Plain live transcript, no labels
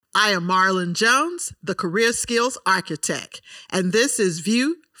I am Marlon Jones, the Career Skills Architect, and this is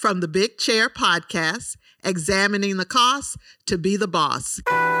View from the Big Chair podcast, examining the cost to be the boss.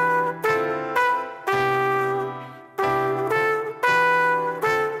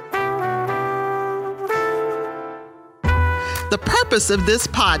 The purpose of this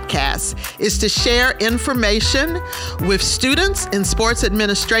podcast is to share information with students in sports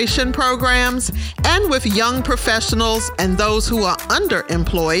administration programs and with young professionals and those who are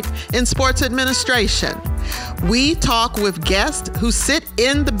underemployed in sports administration. We talk with guests who sit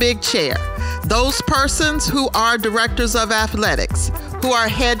in the big chair, those persons who are directors of athletics, who are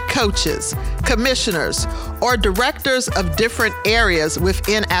head coaches, commissioners, or directors of different areas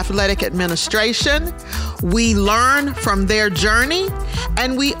within athletic administration. We learn from their journey,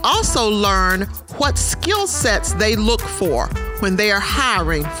 and we also learn what skill sets they look for when they are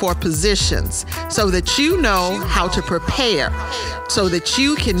hiring for positions, so that you know how to prepare so that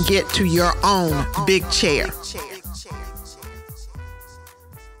you can get to your own big chair.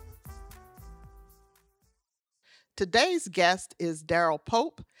 Today's guest is Darryl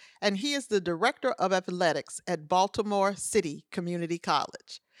Pope, and he is the Director of Athletics at Baltimore City Community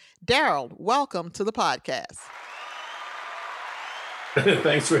College. Darryl, welcome to the podcast.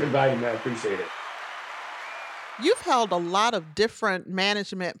 Thanks for inviting me. I appreciate it. You've held a lot of different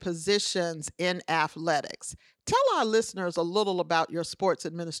management positions in athletics. Tell our listeners a little about your sports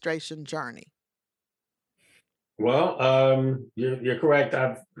administration journey. Well, you're correct.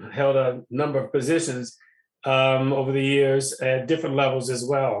 I've held a number of positions over the years at different levels as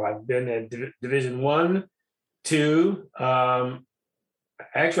well. I've been at Division I, II.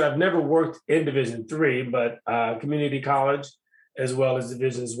 Actually, I've never worked in Division III, but community college as well as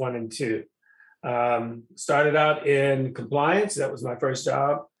Divisions I and II. Started out in compliance. That was my first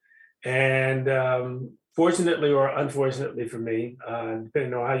job. And fortunately or unfortunately for me,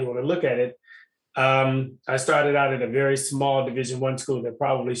 depending on how you want to look at it, I started out at a very small Division I school that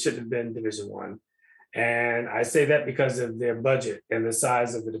probably shouldn't have been Division I. And I say that because of their budget and the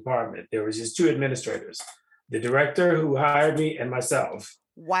size of the department. There was just two administrators, the director who hired me and myself.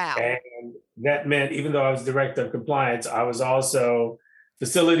 Wow. And that meant, even though I was director of compliance, I was also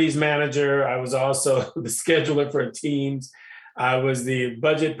facilities manager. I was also the scheduler for teams. I was the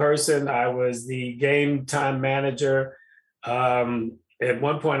budget person. I was the game time manager. At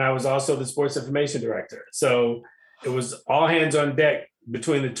one point, I was also the sports information director. So it was all hands on deck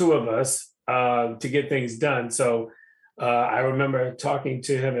between the two of us to get things done. So I remember talking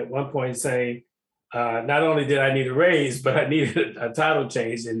to him at one point saying, not only did I need a raise, but I needed a title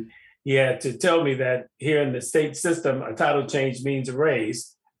change. And he had to tell me that here in the state system, a title change means a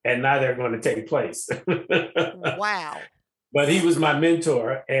raise, and neither are going to take place. Wow. But he was my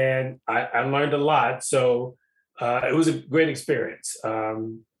mentor, and I learned a lot. So it was a great experience. I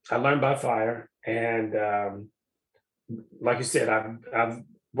learned by fire. And like you said, I've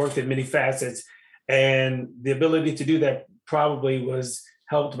worked in many facets, and the ability to do that probably was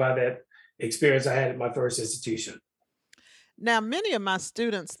helped by that experience I had at my first institution. Now, many of my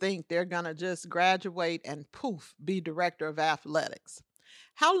students think they're going to just graduate and poof, be director of athletics.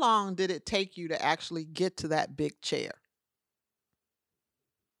 How long did it take you to actually get to that big chair?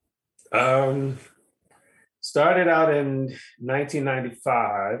 Started out in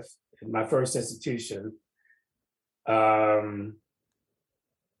 1995 at my first institution.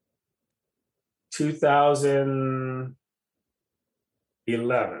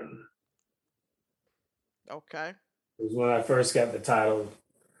 2011. Okay. It was when I first got the title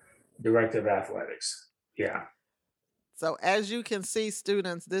Director of Athletics. Yeah. So as you can see,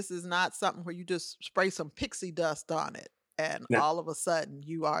 students, this is not something where you just spray some pixie dust on it and all of a sudden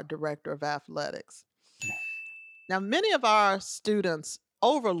you are Director of Athletics. Now, many of our students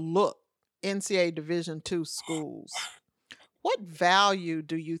overlook NCAA Division II schools. What value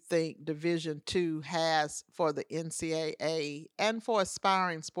do you think Division II has for the NCAA and for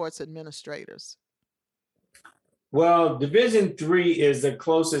aspiring sports administrators? Well, Division III is the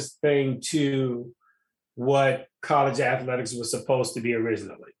closest thing to what college athletics was supposed to be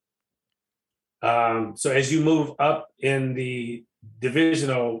originally. So as you move up in the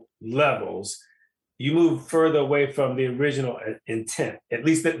divisional levels, you move further away from the original intent. At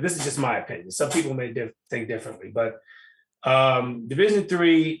least this is just my opinion. Some people may think differently, but Division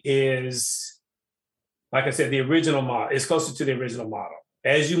III is, like I said, the original model. It's closer to the original model.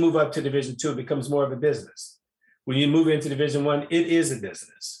 As you move up to Division II, it becomes more of a business. When you move into Division I, it is a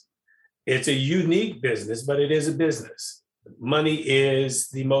business. It's a unique business, but it is a business. Money is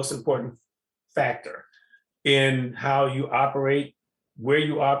the most important factor in how you operate, where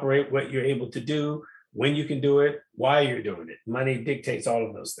you operate, what you're able to do, when you can do it, why you're doing it. Money dictates all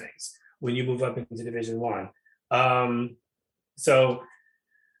of those things when you move up into Division One. So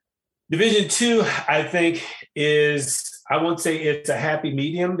Division Two, I think, I won't say it's a happy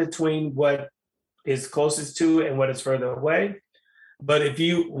medium between what is closest to and what is further away. But if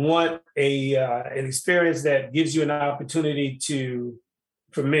you want an experience that gives you an opportunity to,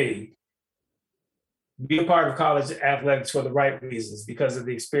 for me, be a part of college athletics for the right reasons, because of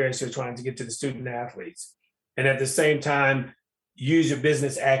the experience you're trying to get to the student athletes, and at the same time, use your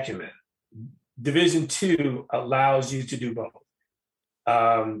business acumen. Division Two allows you to do both.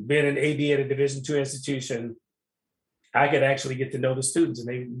 Being an AD at a Division Two institution, I could actually get to know the students,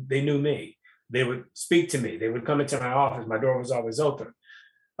 and they knew me. They would speak to me. They would come into my office. My door was always open.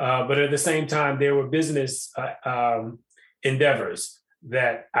 But at the same time, there were business endeavors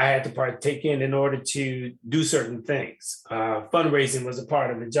that I had to partake in order to do certain things. Fundraising was a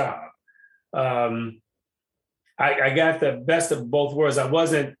part of the job. I got the best of both worlds. I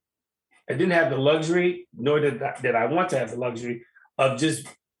didn't have the luxury, nor did I want to have the luxury of just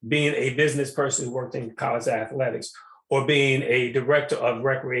being a business person who worked in college athletics, or being a director of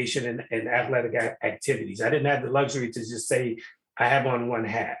recreation and athletic activities. I didn't have the luxury to just say, I have on one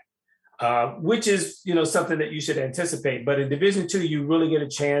hat. Which is, something that you should anticipate. But in Division Two, you really get a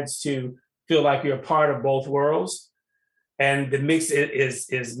chance to feel like you're a part of both worlds, and the mix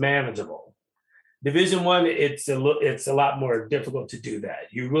is manageable. Division One, it's a lot more difficult to do that.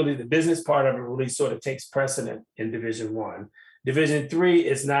 The business part of it really sort of takes precedent in Division One. Division Three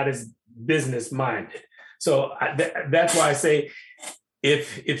is not as business minded. So that's why I say,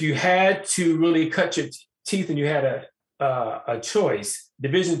 if you had to really cut your teeth and you had a choice,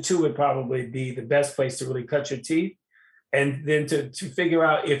 Division Two would probably be the best place to really cut your teeth, and then to figure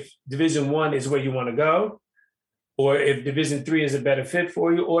out if Division One is where you want to go, or if Division Three is a better fit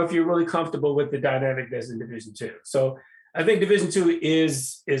for you, or if you're really comfortable with the dynamic that's in Division Two. So I think Division Two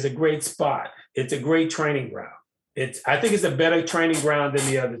is a great spot. It's a great training ground. I think it's a better training ground than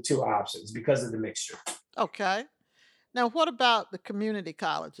the other two options because of the mixture. Okay. Now, what about the community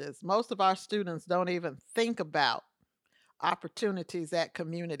colleges? Most of our students don't even think about opportunities at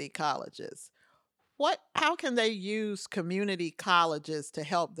community colleges. How can they use community colleges to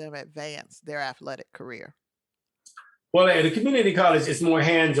help them advance their athletic career? Well, at a community college, it's more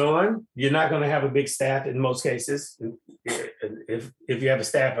hands-on. You're not going to have a big staff in most cases, if you have a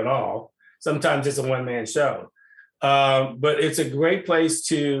staff at all. Sometimes it's a one-man show. But it's a great place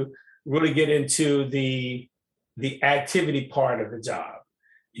to really get into the activity part of the job.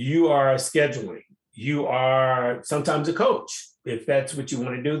 You are scheduling. You are sometimes a coach. If that's what you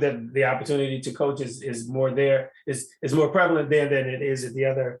want to do, then the opportunity to coach is more prevalent there than it is at the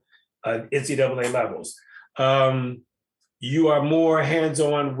other NCAA levels. You are more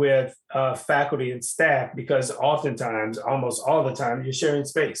hands-on with faculty and staff, because oftentimes, almost all the time, you're sharing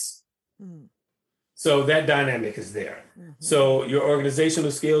space. Mm. So that dynamic is there. Mm-hmm. So your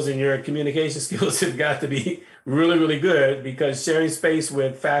organizational skills and your communication skills have got to be really, really good, because sharing space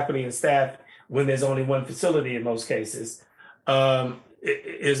with faculty and staff when there's only one facility in most cases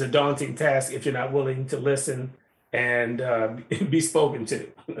is a daunting task if you're not willing to listen and be spoken to.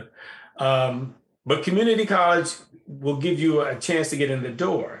 But community college will give you a chance to get in the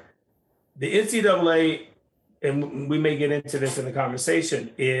door. The NCAA, and we may get into this in the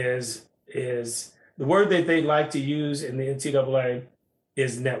conversation, is the word that they like to use in the NCAA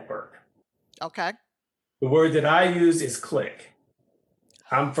is network. Okay. The word that I use is click.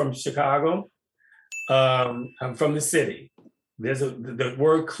 I'm from Chicago. I'm from the city. The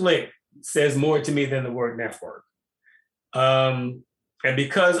word click says more to me than the word network. And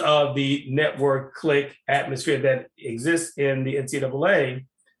because of the network click atmosphere that exists in the NCAA,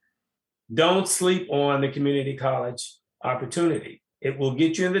 don't sleep on the community college opportunity. It will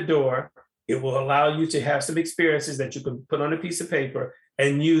get you in the door. It will allow you to have some experiences that you can put on a piece of paper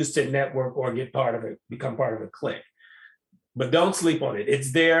and use to network or become part of a clique. But don't sleep on it.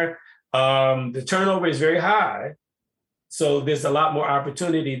 It's there. The turnover is very high, so there's a lot more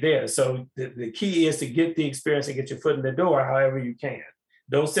opportunity there. So the key is to get the experience and get your foot in the door however you can.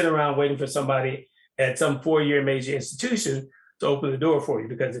 Don't sit around waiting for somebody at some 4-year major institution to open the door for you,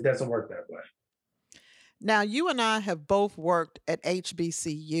 because it doesn't work that way. Now, you and I have both worked at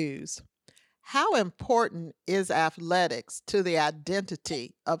HBCUs. How important is athletics to the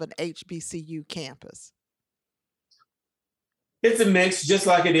identity of an HBCU campus? It's a mix, just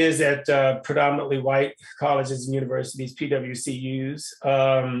like it is at predominantly white colleges and universities, PWCUs.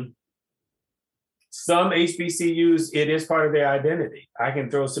 Some HBCUs, it is part of their identity. I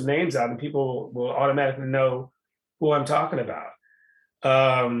can throw some names out and people will automatically know who I'm talking about.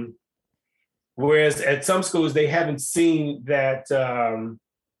 Whereas at some schools, they haven't seen that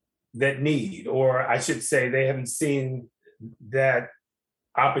need, or I should say, they haven't seen that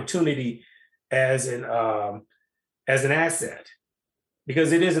opportunity as an asset,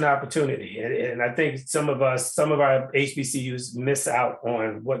 because it is an opportunity. And I think some of our HBCUs miss out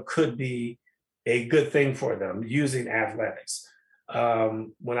on what could be a good thing for them using athletics.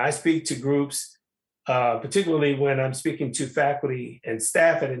 When I speak to groups, particularly when I'm speaking to faculty and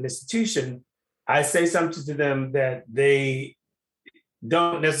staff at an institution, I say something to them that they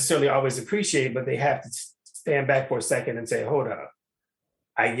don't necessarily always appreciate, but they have to stand back for a second and say, hold up,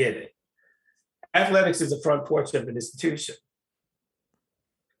 I get it. Athletics is the front porch of an institution.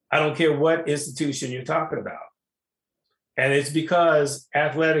 I don't care what institution you're talking about. And it's because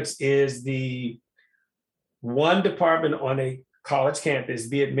athletics is the one department on a college campus,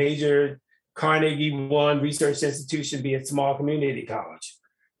 be it major, Carnegie One research institution, be it small community college.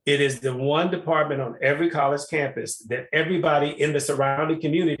 It is the one department on every college campus that everybody in the surrounding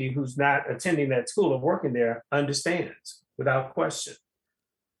community who's not attending that school or working there understands without question.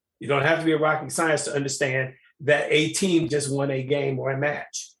 You don't have to be a rocket science to understand that a team just won a game or a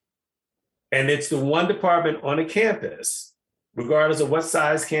match. And it's the one department on a campus, regardless of what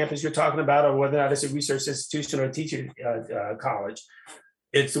size campus you're talking about, or whether or not it's a research institution or a teacher college.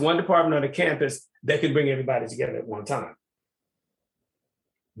 It's the one department on a campus that can bring everybody together at one time.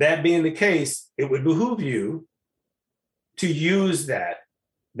 That being the case, it would behoove you to use that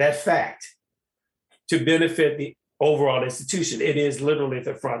fact to benefit the overall institution. It is literally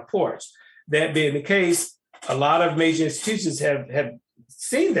the front porch. That being the case, a lot of major institutions have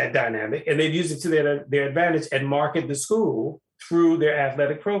seen that dynamic, and they've used it to their advantage and market the school through their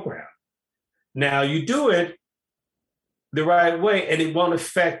athletic program. Now, you do it the right way, and it won't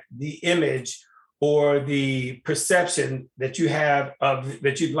affect the image or the perception that you have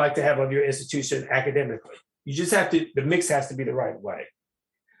that you'd like to have of your institution academically. You just have to, the mix has to be the right way.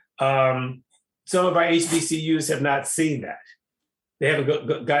 Some of our HBCUs have not seen that. They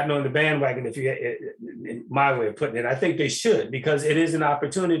haven't gotten on the bandwagon, in my way of putting it. I think they should, because it is an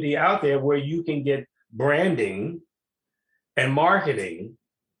opportunity out there where you can get branding and marketing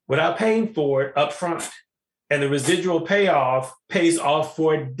without paying for it up front. And the residual payoff pays off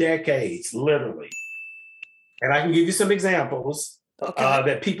for decades, literally. And I can give you some examples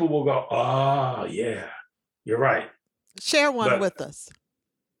that people will go, oh, yeah, you're right. Share one with us.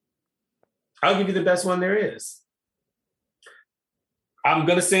 I'll give you the best one there is. I'm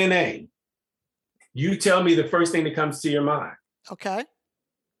going to say a name. You tell me the first thing that comes to your mind. Okay.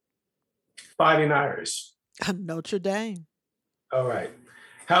 Fighting Irish. Notre Dame. All right.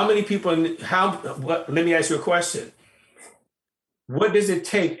 How many people, let me ask you a question. What does it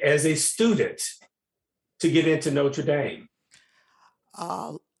take as a student to get into Notre Dame?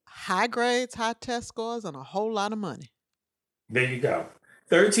 High grades, high test scores, and a whole lot of money. There you go.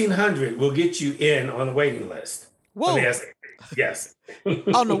 1,300 will get you in on the waiting list. Whoa. Yes.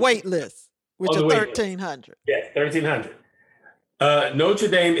 On the wait list, which are 1,300. Yeah, 1,300. Notre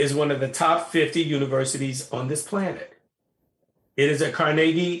Dame is one of the top 50 universities on this planet. It is a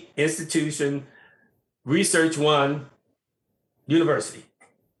Carnegie Institution Research One university,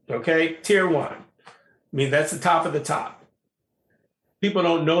 okay? Tier 1. I mean, that's the top of the top. People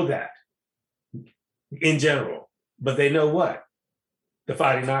don't know that in general, but they know what? The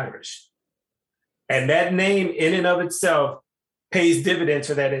Fighting Irish. And that name in and of itself pays dividends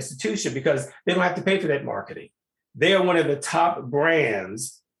for that institution because they don't have to pay for that marketing. They are one of the top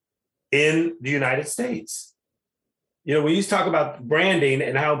brands in the United States. You know, when you talk about branding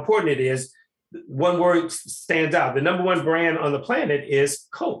and how important it is, one word stands out. The number one brand on the planet is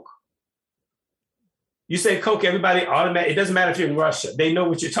Coke. You say Coke, everybody automatically, it doesn't matter if you're in Russia, they know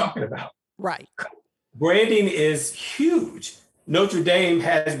what you're talking about. Right. Branding is huge. Notre Dame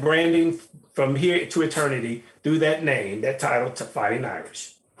has branding from here to eternity through that name, that title, to Fighting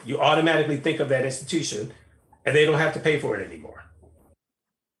Irish. You automatically think of that institution, and they don't have to pay for it anymore.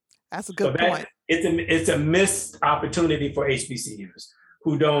 That's a good point. It's a missed opportunity for HBCUs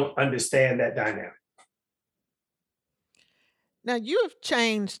who don't understand that dynamic. Now, you have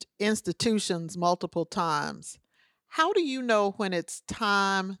changed institutions multiple times. How do you know when it's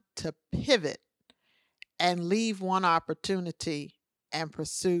time to pivot and leave one opportunity and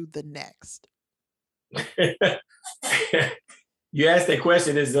pursue the next? You asked that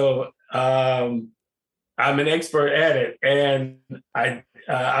question as though I'm an expert at it, and it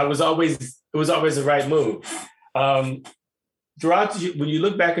was always the right move. When you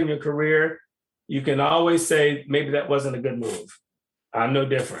look back in your career, you can always say maybe that wasn't a good move. I'm no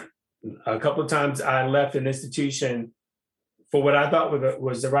different. A couple of times I left an institution for what I thought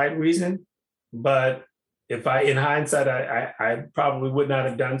was the right reason, but in hindsight, I probably would not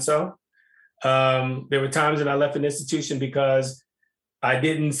have done so. There were times that I left an institution because I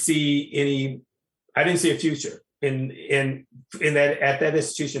didn't see a future in that at that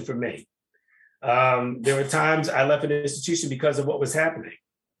institution for me. There were times I left an institution because of what was happening.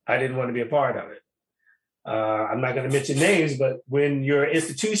 I didn't want to be a part of it. I'm not going to mention names, but when your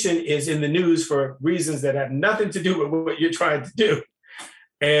institution is in the news for reasons that have nothing to do with what you're trying to do,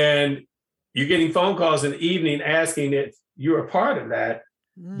 and you're getting phone calls in the evening asking if you're a part of that,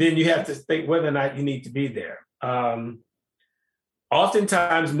 then you have to think whether or not you need to be there.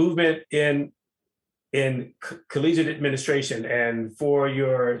 Oftentimes, movement in collegiate administration, and for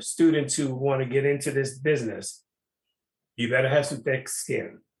your students who want to get into this business, you better have some thick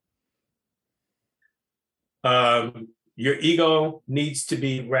skin. Your ego needs to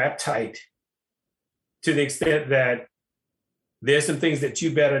be wrapped tight to the extent that there's some things that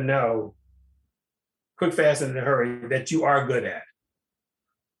you better know quick, fast, and in a hurry that you are good at.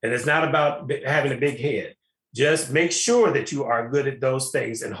 And it's not about having a big head. Just make sure that you are good at those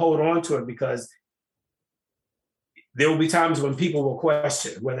things and hold on to it, because there will be times when people will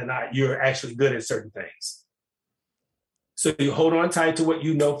question whether or not you're actually good at certain things. So you hold on tight to what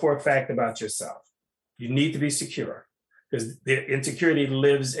you know for a fact about yourself. You need to be secure, because the insecurity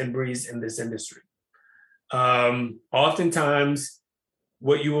lives and breathes in this industry. Oftentimes,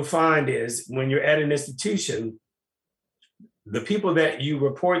 what you will find is when you're at an institution, the people that you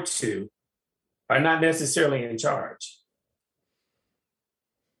report to are not necessarily in charge.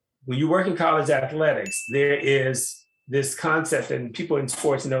 When you work in college athletics, there is this concept, and people in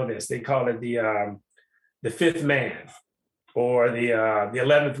sports know this. They call it the fifth man, or the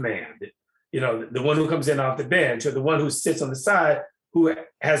 11th man. You know, the one who comes in off the bench, or the one who sits on the side who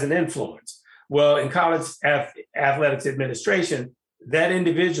has an influence. Well, in college athletics administration, that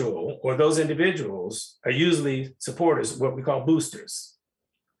individual or those individuals are usually supporters, what we call boosters.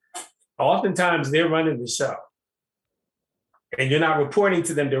 Oftentimes they're running the show, and you're not reporting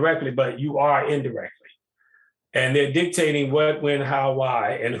to them directly, but you are indirectly. And they're dictating what, when, how,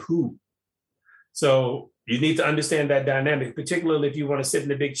 why, and who. So you need to understand that dynamic, particularly if you want to sit in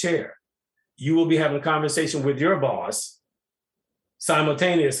the big chair. You will be having a conversation with your boss.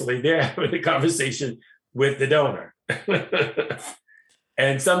 Simultaneously, they're having a conversation with the donor.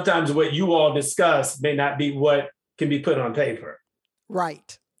 And sometimes what you all discuss may not be what can be put on paper.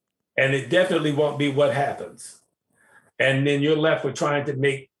 Right. And it definitely won't be what happens. And then you're left with trying to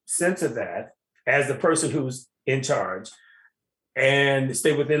make sense of that as the person who's in charge and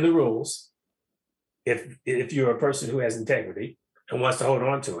stay within the rules. If you're a person who has integrity and wants to hold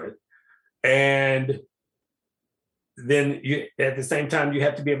on to it. And then you, at the same time, you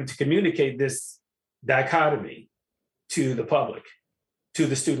have to be able to communicate this dichotomy to the public, to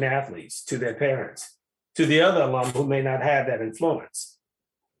the student athletes, to their parents, to the other alum who may not have that influence.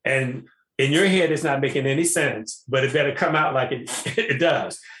 And in your head, it's not making any sense, but it better come out like it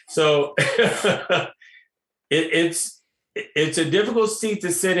does. So it's a difficult seat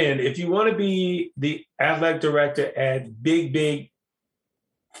to sit in. If you want to be the athletic director at big,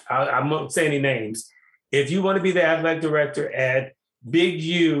 I won't say any names. If you want to be the athletic director at Big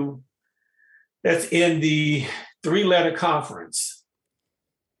U, that's in the 3-letter conference,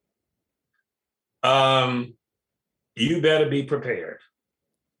 you better be prepared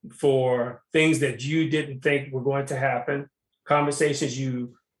for things that you didn't think were going to happen, conversations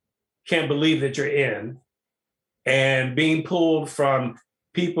you can't believe that you're in, and being pulled from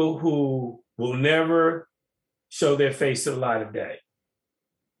people who will never show their face to the light of day.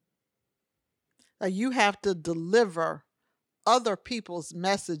 You have to deliver other people's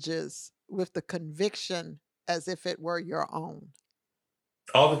messages with the conviction as if it were your own.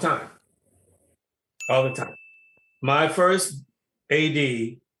 All the time. All the time. My first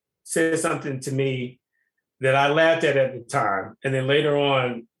AD said something to me that I laughed at the time. And then later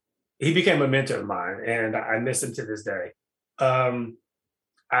on, he became a mentor of mine, and I miss him to this day.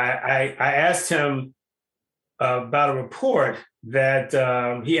 I asked him about a report that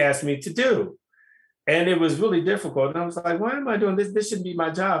he asked me to do. And it was really difficult. And I was like, why am I doing this? This shouldn't be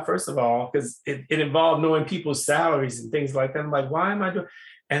my job, first of all, because it involved knowing people's salaries and things like that. I'm like, why am I doing?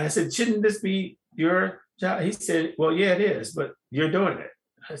 And I said, shouldn't this be your job? He said, well, yeah, it is, but you're doing it.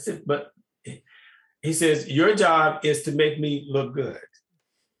 I said, but he says, your job is to make me look good.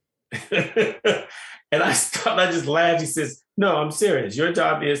 And I just laughed. He says, no, I'm serious. Your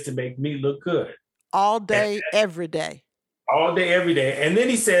job is to make me look good. All day, every day. All day, every day. And then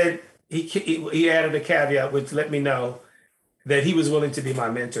he said, he added a caveat, which let me know that he was willing to be my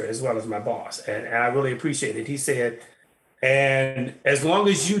mentor as well as my boss. And I really appreciate it. He said, and as long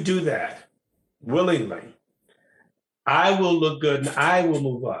as you do that, willingly, I will look good and I will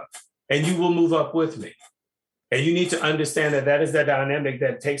move up, and you will move up with me. And you need to understand that that is the dynamic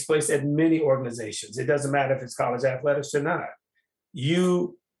that takes place at many organizations. It doesn't matter if it's college athletics or not.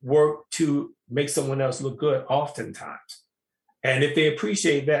 You work to make someone else look good oftentimes. And if they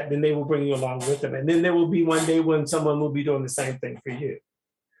appreciate that, then they will bring you along with them. And then there will be one day when someone will be doing the same thing for you.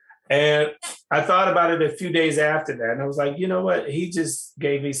 And I thought about it a few days after that. And I was like, you know what? He just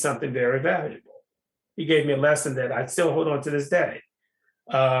gave me something very valuable. He gave me a lesson that I still hold on to this day.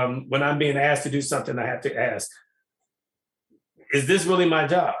 When I'm being asked to do something, I have to ask, is this really my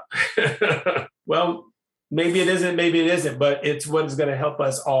job? Well, maybe it isn't, but it's what is going to help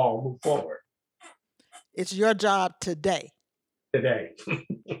us all move forward. It's your job today.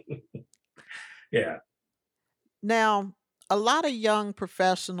 Yeah. Now, a lot of young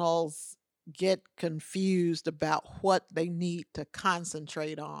professionals get confused about what they need to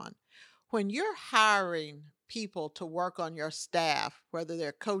concentrate on. When you're hiring people to work on your staff, whether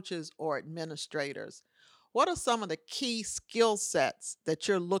they're coaches or administrators, what are some of the key skill sets that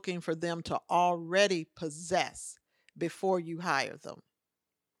you're looking for them to already possess before you hire them?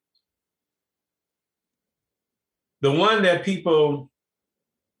 The one that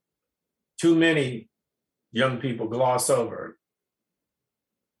too many young people gloss over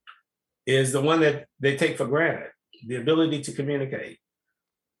is the one that they take for granted, the ability to communicate.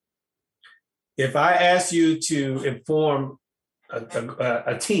 If I ask you to inform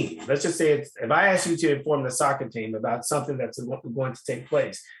a team, let's just say if I ask you to inform the soccer team about something that's going to take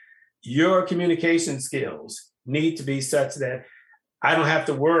place, your communication skills need to be such that I don't have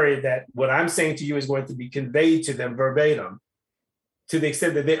to worry that what I'm saying to you is going to be conveyed to them verbatim, to the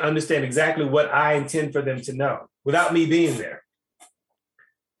extent that they understand exactly what I intend for them to know without me being there.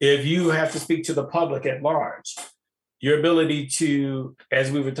 If you have to speak to the public at large, your ability to,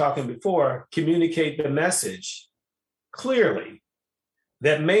 as we were talking before, communicate the message clearly,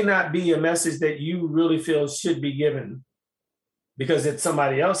 that may not be a message that you really feel should be given because it's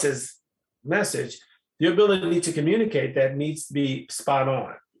somebody else's message. The ability to communicate that needs to be spot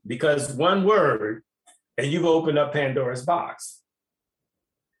on, because one word and you've opened up Pandora's box.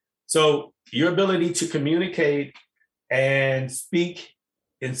 So your ability to communicate and speak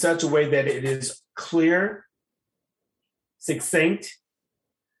in such a way that it is clear, succinct,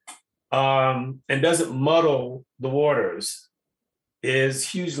 and doesn't muddle the waters is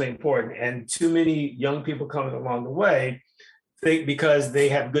hugely important. And too many young people coming along the way think because they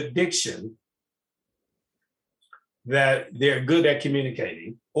have good diction that they're good at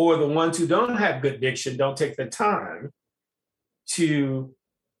communicating, or the ones who don't have good diction don't take the time to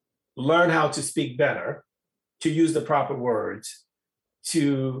learn how to speak better, to use the proper words,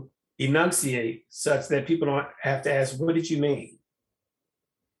 to enunciate such that people don't have to ask, what did you mean?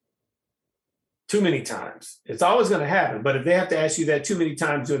 Too many times. It's always going to happen, but if they have to ask you that too many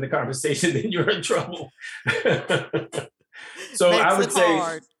times during the conversation, then you're in trouble. So Makes I would it say,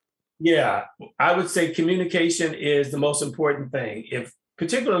 hard. yeah, I would say communication is the most important thing. If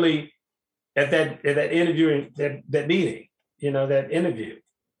particularly at that interviewing, that meeting, that interview,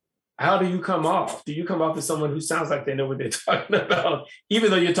 how do you come off? Do you come off as someone who sounds like they know what they're talking about,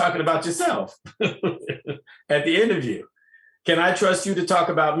 even though you're talking about yourself at the interview? Can I trust you to talk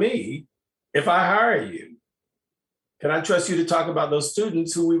about me if I hire you? Can I trust you to talk about those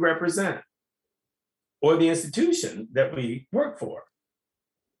students who we represent or the institution that we work for?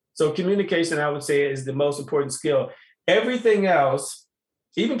 So communication, I would say, is the most important skill. Everything else,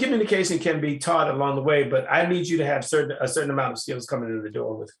 even communication, can be taught along the way, but I need you to have a certain amount of skills coming in the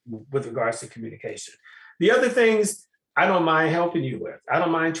door with regards to communication. The other things, I don't mind helping you with. I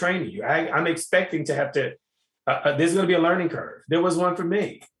don't mind training you. I'm expecting to have to, there's going to be a learning curve. There was one for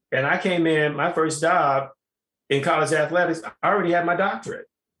me. And I came in, my first job in college athletics, I already had my doctorate.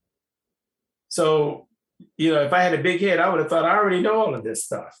 So, if I had a big head, I would have thought I already know all of this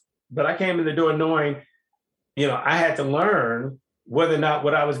stuff. But I came in the door knowing, I had to learn whether or not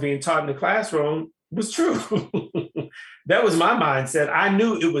what I was being taught in the classroom was true. That was my mindset. I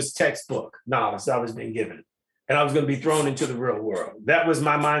knew it was textbook knowledge I was being given, and I was going to be thrown into the real world. That was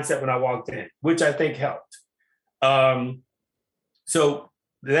my mindset when I walked in, which I think helped. So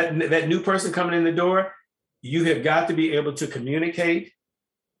that new person coming in the door, you have got to be able to communicate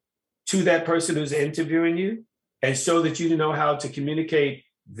to that person who's interviewing you and show that you know how to communicate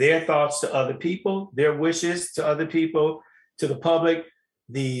their thoughts to other people, their wishes to other people, to the public,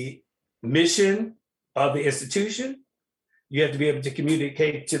 the mission of the institution. You have to be able to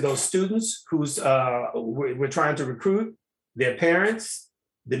communicate to those students who's we're trying to recruit, their parents,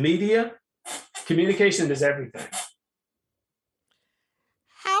 the media. Communication is everything.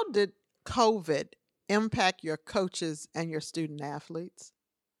 How did COVID impact your coaches and your student athletes?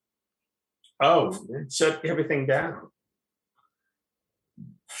 Oh, it shut everything down.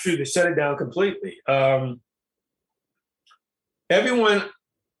 Shoot, it shut it down completely. Everyone,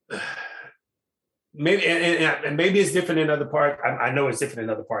 maybe, and maybe it's different in other parts. I know it's different in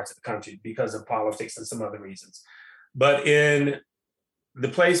other parts of the country because of politics and some other reasons. But in the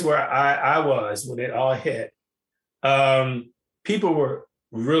place where I was when it all hit, people were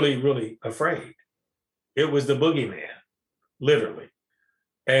really, really afraid. It was the boogeyman, literally.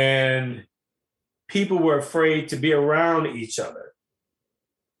 And people were afraid to be around each other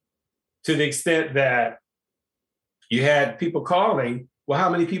to the extent that you had people calling, well, how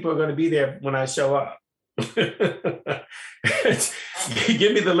many people are going to be there when I show up? Give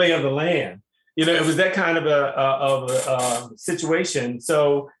me the lay of the land. You know, it was that kind of a situation.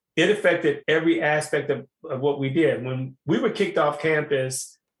 So it affected every aspect of what we did. When we were kicked off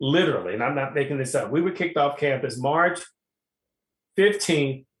campus, literally, and I'm not making this up, we were kicked off campus March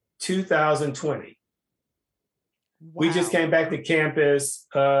 15th, 2020. Wow. We just came back to campus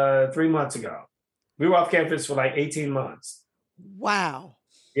 3 months ago. We were off campus for like 18 months. Wow.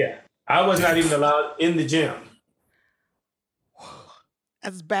 Yeah. I was not even allowed in the gym.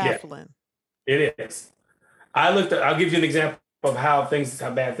 That's baffling. Yeah, it is. I'll give you an example of how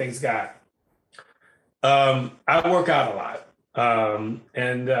bad things got. I work out a lot. One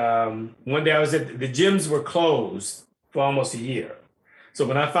day the gyms were closed for almost a year. So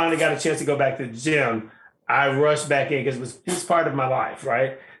when I finally got a chance to go back to the gym, I rushed back in because it was part of my life,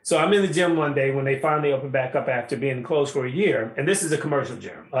 right? So I'm in the gym one day when they finally opened back up after being closed for a year. And this is a commercial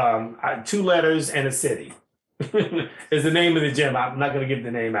gym. 2 letters and a city is the name of the gym. I'm not going to give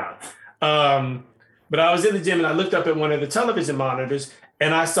the name out. But I was in the gym and I looked up at one of the television monitors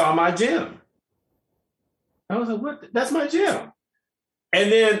and I saw my gym. I was like, what? That's my gym.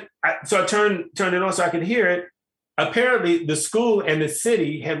 And then I turned it on so I could hear it. Apparently the school and the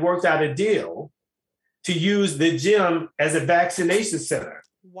city had worked out a deal to use the gym as a vaccination center.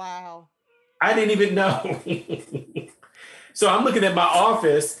 Wow. I didn't even know. So I'm looking at my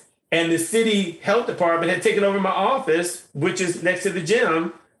office and the city health department had taken over my office, which is next to the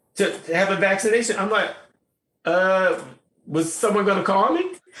gym, to have a vaccination. I'm like, was someone going to call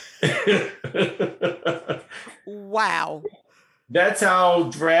me? Wow. That's how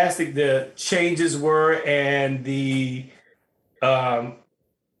drastic the changes were and the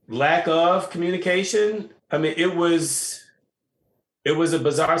lack of communication. I mean, it was a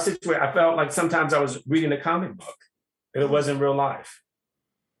bizarre situation. I felt like sometimes I was reading a comic book and it wasn't real life.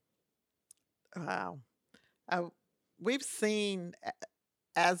 Wow. We've seen,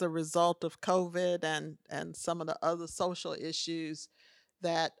 as a result of COVID and some of the other social issues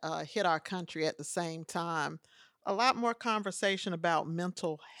that hit our country at the same time, a lot more conversation about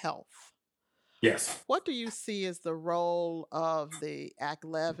mental health. Yes. What do you see as the role of the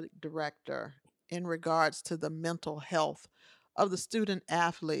athletic director in regards to the mental health of the student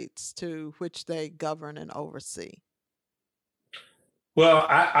athletes to which they govern and oversee? Well,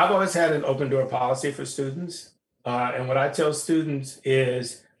 I've always had an open door policy for students. And what I tell students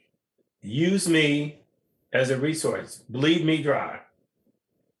is use me as a resource, bleed me dry.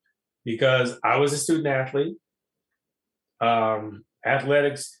 Because I was a student athlete.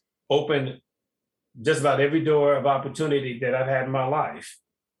 Athletics opened just about every door of opportunity that I've had in my life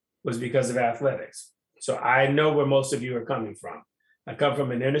was because of athletics. So I know where most of you are coming from. I come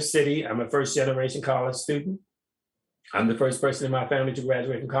from an inner city. I'm a first generation college student. I'm the first person in my family to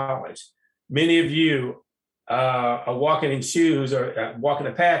graduate from college. Many of you are walking in shoes or walking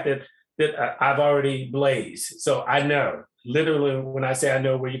a path that I've already blazed. So I know, literally, when I say I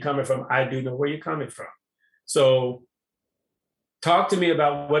know where you're coming from, I do know where you're coming from. So talk to me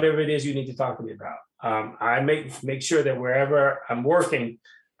about whatever it is you need to talk to me about. I make sure that wherever I'm working,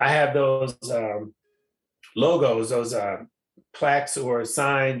 I have those logos, those plaques or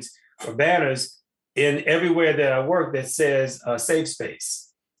signs or banners in everywhere that I work that says safe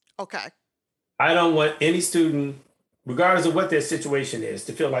space. Okay. I don't want any student, regardless of what their situation is,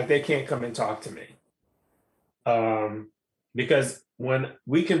 to feel like they can't come and talk to me. Because when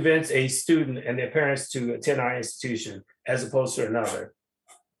we convince a student and their parents to attend our institution as opposed to another,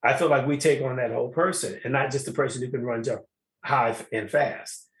 I feel like we take on that whole person and not just the person who can run, jump high and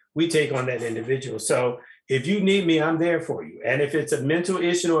fast. We take on that individual. So if you need me, I'm there for you. And if it's a mental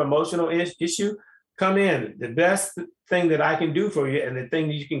issue or emotional issue, come in. The best thing that I can do for you and the thing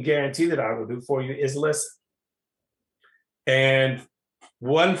that you can guarantee that I will do for you is listen. And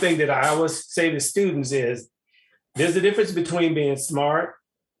one thing that I always say to students is there's a difference between being smart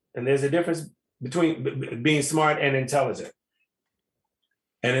and there's a difference between being smart and intelligent.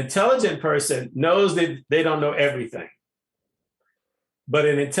 An intelligent person knows that they don't know everything, but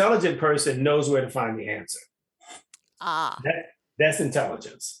an intelligent person knows where to find the answer. That's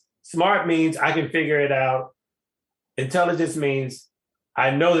intelligence. Smart means I can figure it out. Intelligence means I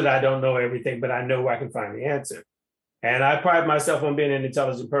know that I don't know everything, but I know where I can find the answer. And I pride myself on being an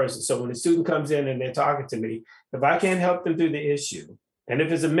intelligent person. So when a student comes in and they're talking to me, if I can't help them through the issue, and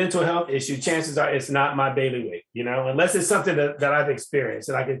if it's a mental health issue, chances are it's not my bailiwick, unless it's something that I've experienced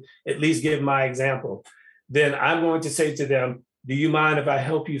and I can at least give my example, then I'm going to say to them, do you mind if I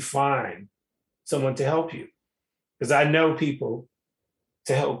help you find someone to help you? Because I know people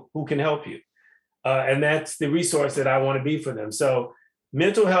to help who can help you. And that's the resource that I want to be for them. So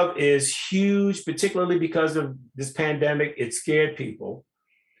mental health is huge, particularly because of this pandemic. It scared people.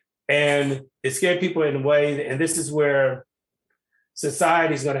 And it scared people in a way, and this is where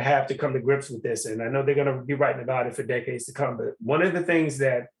society is going to have to come to grips with this. And I know they're going to be writing about it for decades to come. But one of the things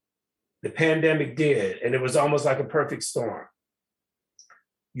that the pandemic did, and it was almost like a perfect storm,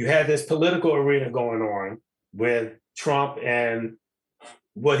 you had this political arena going on with Trump and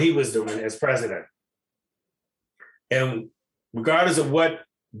what he was doing as president. And regardless of what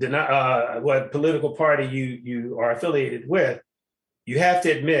political party you are affiliated with, you have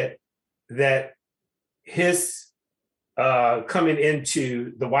to admit that his coming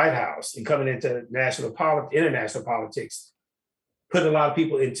into the White House and coming into international politics put a lot of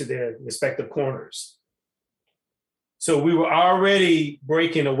people into their respective corners. So we were already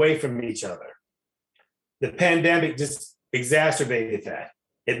breaking away from each other. The pandemic just exacerbated that.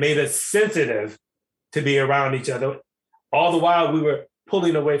 It made us sensitive to be around each other. All the while we were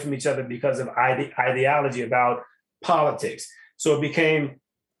pulling away from each other because of ideology about politics. So it became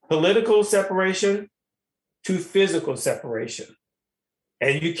political separation to physical separation.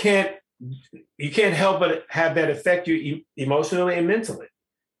 And you can't help but have that affect you emotionally and mentally.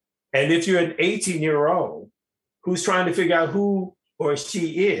 And if you're an 18-year-old who's trying to figure out who or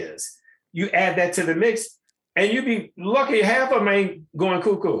she is, you add that to the mix, and you'd be lucky half of them ain't going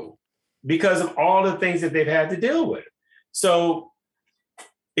cuckoo because of all the things that they've had to deal with. So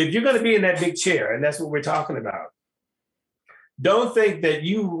if you're going to be in that big chair, and that's what we're talking about, don't think that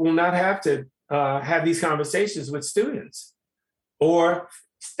you will not have to have these conversations with students or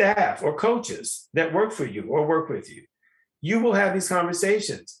staff or coaches that work for you or work with you. You will have these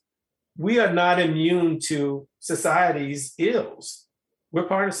conversations. We are not immune to society's ills. We're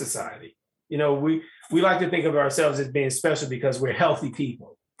part of society. We like to think of ourselves as being special because we're healthy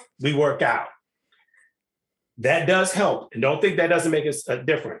people. We work out. That does help. And don't think that doesn't make us a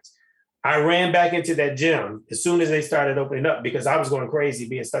difference. I ran back into that gym as soon as they started opening up because I was going crazy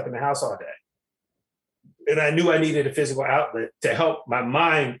being stuck in the house all day. And I knew I needed a physical outlet to help my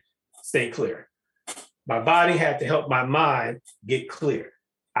mind stay clear. My body had to help my mind get clear.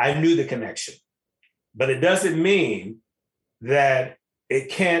 I knew the connection. But it doesn't mean that it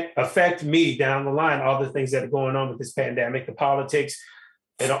can't affect me down the line, all the things that are going on with this pandemic, the politics,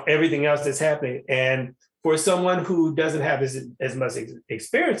 and everything else that's happening. And for someone who doesn't have as much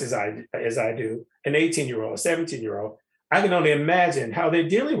experience as I do, an 18-year-old, a 17-year-old, I can only imagine how they're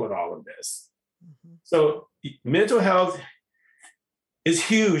dealing with all of this. Mm-hmm. So mental health is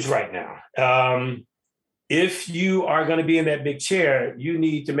huge right now. If you are going to be in that big chair, you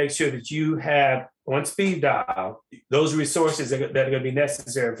need to make sure that you have on speed dial those resources that are going to be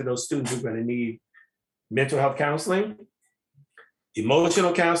necessary for those students who are going to need mental health counseling,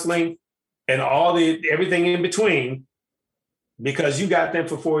 emotional counseling, and everything in between, because you got them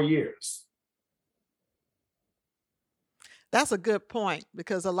for 4 years. That's a good point,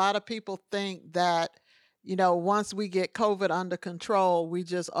 because a lot of people think that, once we get COVID under control, we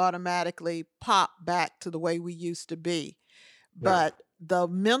just automatically pop back to the way we used to be. Right. But the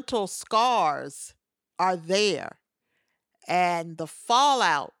mental scars are there, and the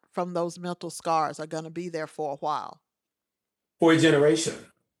fallout from those mental scars are going to be there for a while. For a generation.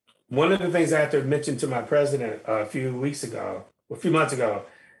 One of the things I have to mention to my president a few months ago,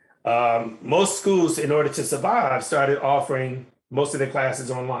 most schools, in order to survive, started offering most of their classes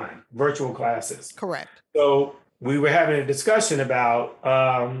online, virtual classes. Correct. So we were having a discussion about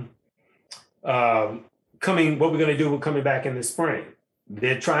what we're going to do with coming back in the spring.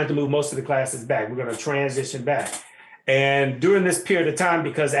 They're trying to move most of the classes back. We're going to transition back. And during this period of time,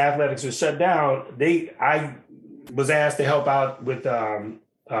 because athletics was shut down, I was asked to help out with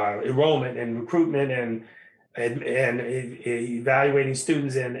enrollment and recruitment and evaluating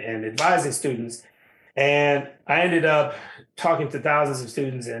students and advising students. And I ended up talking to thousands of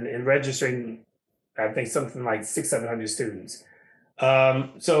students and registering, I think, something like 600-700 students.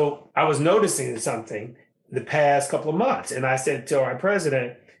 So I was noticing something, the past couple of months. And I said to our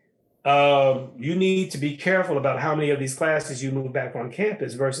president, you need to be careful about how many of these classes you move back on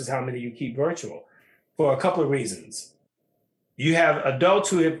campus versus how many you keep virtual, for a couple of reasons. You have adults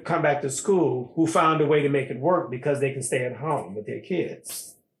who have come back to school who found a way to make it work because they can stay at home with their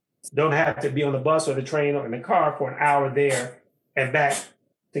kids. Don't have to be on the bus or the train or in the car for an hour there and back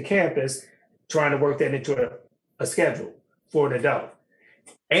to campus, trying to work that into a schedule for an adult.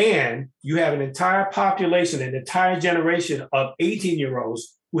 And you have an entire population, an entire generation of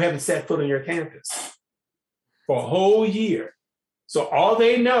 18-year-olds who haven't set foot on your campus for a whole year. So all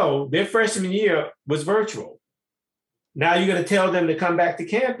they know, their freshman year was virtual. Now you're going to tell them to come back to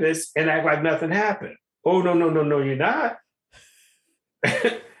campus and act like nothing happened. Oh, no, you're not.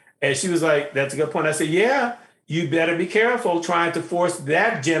 And she was like, that's a good point. I said, yeah, you better be careful trying to force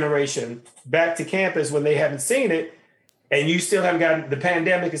that generation back to campus when they haven't seen it. And you still haven't gotten, the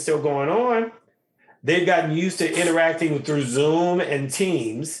pandemic is still going on. They've gotten used to interacting through Zoom and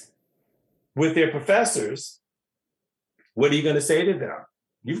Teams with their professors. What are you going to say to them?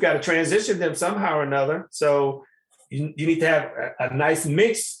 You've got to transition them somehow or another. So you need to have a nice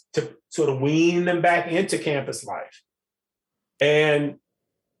mix to sort of wean them back into campus life. And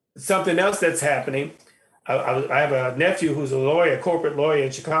something else that's happening, I have a nephew who's a lawyer, a corporate lawyer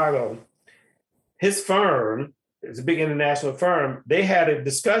in Chicago. His firm, it's a big international firm, they had a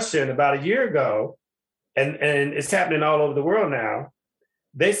discussion about a year ago, and it's happening all over the world now.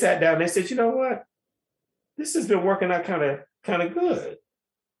 They sat down and they said, you know what? This has been working out kind of good.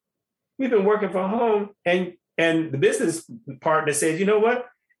 We've been working from home, and the business partner said, you know what?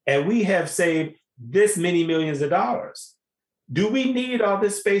 And we have saved this many millions of dollars. Do we need all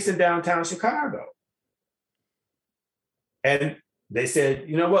this space in downtown Chicago? And they said,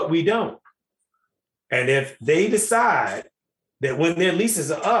 you know what? We don't. And if they decide that when their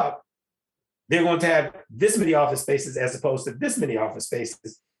leases are up, they're going to have this many office spaces as opposed to this many office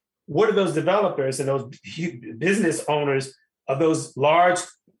spaces, what are those developers and those business owners of those large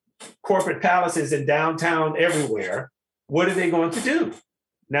corporate palaces in downtown everywhere, what are they going to do?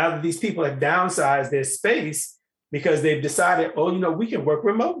 Now that these people have downsized their space because they've decided, oh, we can work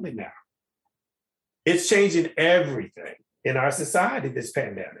remotely now. It's changing everything in our society, this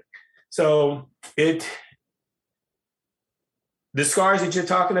pandemic. So the scars that you're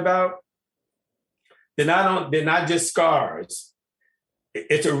talking about, they're not just scars.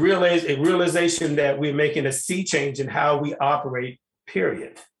 It's a realization that we're making a sea change in how we operate,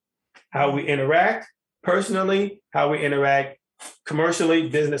 period. How we interact personally, how we interact commercially,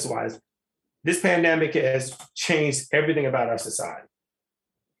 business-wise. This pandemic has changed everything about our society.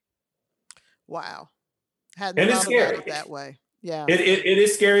 Wow. And it's scary. It that way. Yeah. It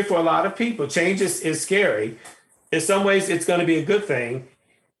is scary for a lot of people. Change is scary. In some ways, it's going to be a good thing,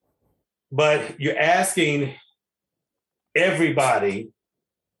 but you're asking everybody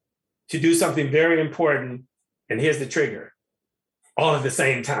to do something very important, and here's the trigger, all at the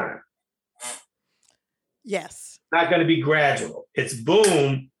same time. Yes. Not going to be gradual. It's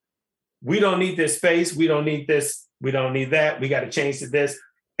boom. We don't need this space. We don't need this. We don't need that. We got to change to this.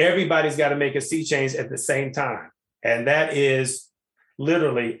 Everybody's got to make a sea change at the same time. And that is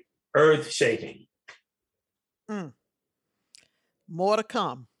literally earth shaking. More to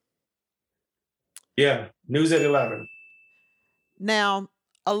come. Yeah. News at 11. Now,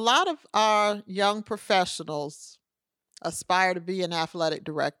 a lot of our young professionals aspire to be an athletic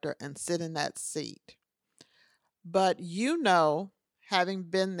director and sit in that seat. But having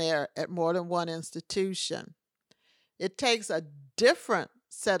been there at more than one institution, it takes a different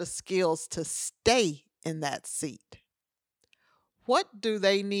set of skills to stay in that seat. What do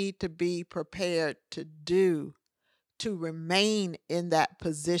they need to be prepared to do to remain in that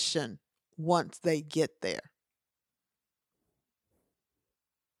position once they get there?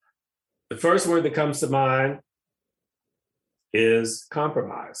 The first word that comes to mind is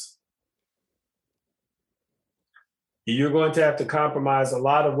compromise. You're going to have to compromise a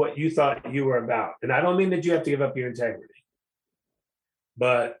lot of what you thought you were about. And I don't mean that you have to give up your integrity,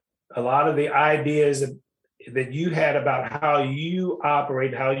 but a lot of the ideas that you had about how you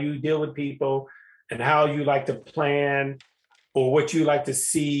operate, how you deal with people, and how you like to plan or what you like to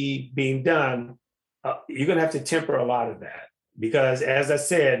see being done, you're going to have to temper a lot of that. Because as I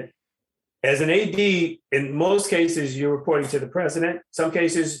said, as an AD, in most cases, you're reporting to the president.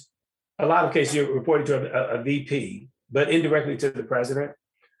 A lot of cases, you're reporting to a VP, but indirectly to the president.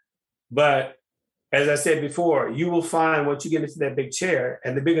 But as I said before, you will find once you get into that big chair,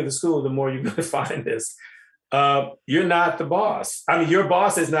 and the bigger the school, the more you're going to find this. You're not the boss. I mean, your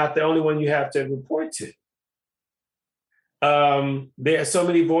boss is not the only one you have to report to. there are so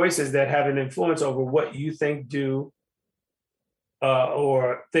many voices that have an influence over what you think do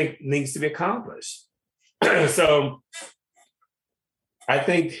or think needs to be accomplished. So I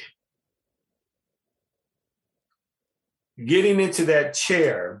think getting into that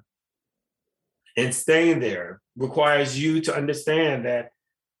chair and staying there requires you to understand that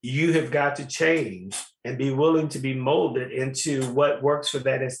you have got to change and be willing to be molded into what works for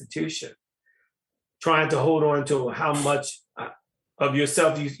that institution. Trying to hold on to how much of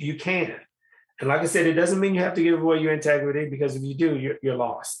yourself you can. And like I said, it doesn't mean you have to give away your integrity, because if you do, you're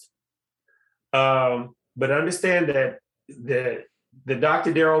lost. But understand that the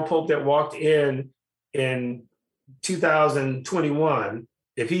Dr. Darryl Pope that walked in 2021,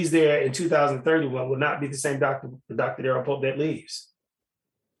 if he's there in 2031, will not be the same Dr. Darryl Pope that leaves.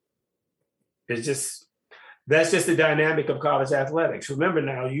 That's just the dynamic of college athletics. Remember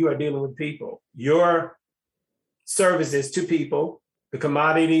now, you are dealing with people. Your services to people, the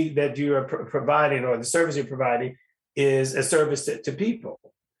commodity that you are providing or the service you're providing is a service to people.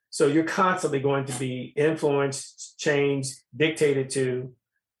 So you're constantly going to be influenced, changed, dictated to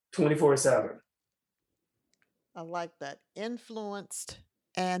 24/7. I like that. Influenced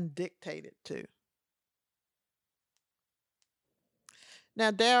and dictated to.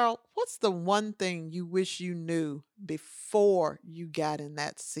 Now, Darryl, what's the one thing you wish you knew before you got in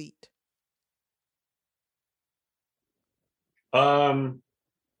that seat? I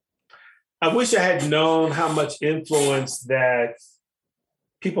wish I had known how much influence that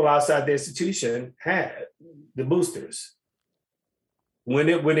people outside the institution had, the boosters. When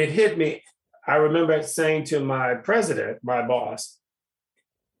it hit me, I remember saying to my president, my boss,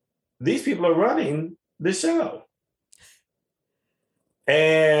 these people are running the show.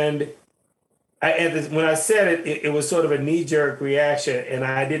 And when I said it, it was sort of a knee-jerk reaction, and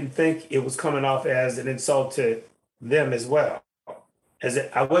I didn't think it was coming off as an insult to them as well.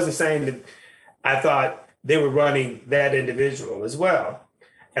 I wasn't saying that I thought they were running that individual as well.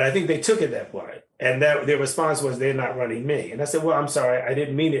 And I think they took it that way. And that their response was, they're not running me. And I said, well, I'm sorry, I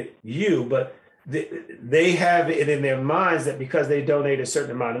didn't mean it you, but they have it in their minds that because they donate a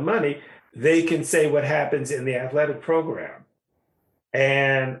certain amount of money, they can say what happens in the athletic program.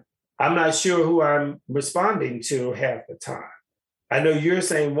 And I'm not sure who I'm responding to half the time. I know you're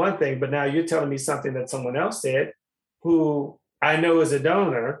saying one thing, but now you're telling me something that someone else said, who I know is a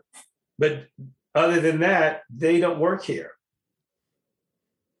donor, but other than that, they don't work here.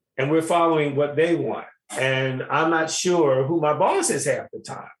 And we're following what they want. And I'm not sure who my boss is half the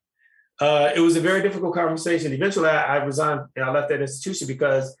time. It was a very difficult conversation. Eventually, I resigned and I left that institution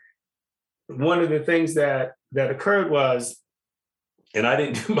because one of the things that occurred was, and I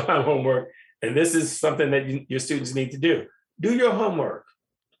didn't do my homework, and this is something that your students need to do. Do your homework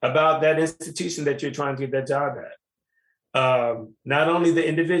about that institution that you're trying to get that job at. Not only the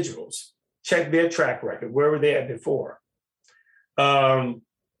individuals, check their track record. Where were they at before?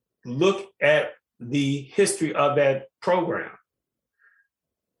 Look at the history of that program.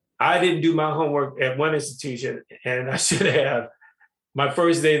 I didn't do my homework at one institution, and I should have. My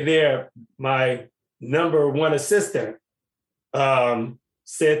first day there, my number one assistant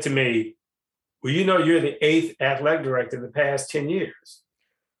said to me, well, you know, you're the 8th athletic director in the past 10 years.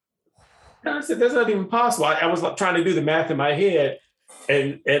 And I said, that's not even possible. I was trying to do the math in my head.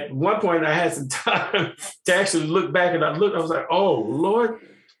 And at one point I had some time to actually look back, and I was like, oh Lord,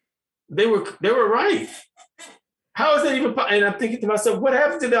 they were right. How is that even possible? And I'm thinking to myself, what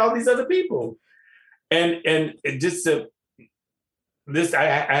happened to all these other people? And it just this, I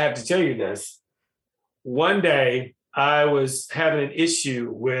have to tell you this. One day I was having an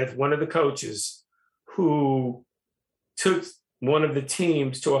issue with one of the coaches who took one of the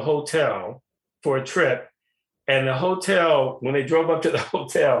teams to a hotel for a trip. And the hotel, when they drove up to the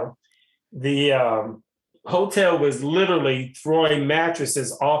hotel, the hotel was literally throwing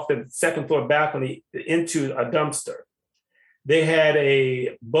mattresses off the second floor balcony into a dumpster. They had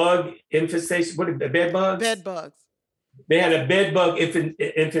a bug infestation. What are bed bugs? Bed bugs. They had a bed bug what's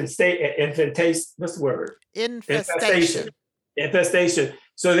the word? Infestation.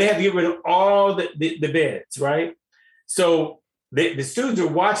 So they had to get rid of all the beds, right? So the students were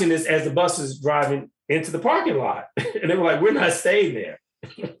watching this as the bus was driving into the parking lot. And they were like, we're not staying there.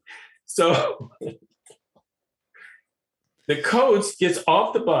 So the coach gets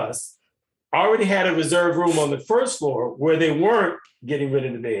off the bus, already had a reserved room on the first floor where they weren't getting rid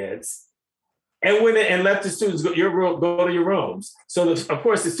of the beds, and went in and let the students go to your rooms. So of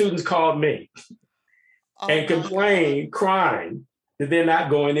course the students called me and complained, crying that they're not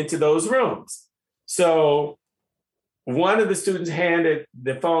going into those rooms. So one of the students handed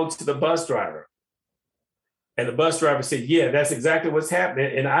the phone to the bus driver. And the bus driver said, yeah, that's exactly what's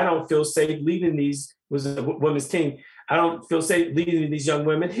happening. And I don't feel safe leaving these, was a women's team. I don't feel safe leaving these young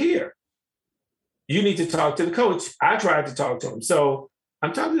women here. You need to talk to the coach. I tried to talk to him. So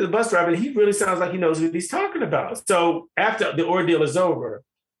I'm talking to the bus driver, and he really sounds like he knows what he's talking about. So after the ordeal is over,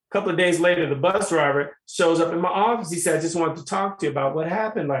 a couple of days later, the bus driver shows up in my office. He said, I just wanted to talk to you about what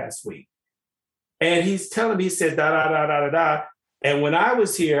happened last week. And he's telling me, he says, da, da, da, da, da, da. And when I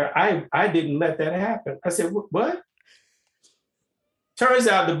was here, I didn't let that happen. I said, what? Turns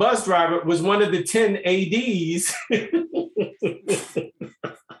out the bus driver was one of the 10 ADs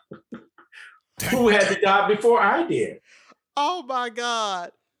who had the job before I did. Oh my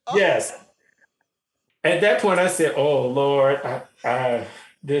God. Oh. Yes. At that point, I said, oh Lord, I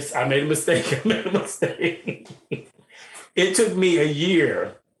made a mistake. I made a mistake. It took me a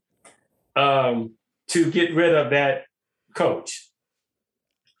year to get rid of that coach.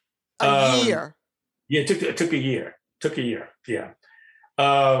 A year? Yeah, it took a year. Yeah.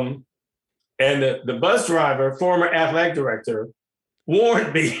 And the bus driver, former athletic director,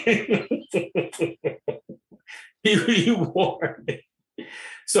 warned me. he warned me.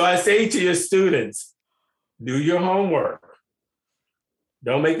 So I say to your students, do your homework.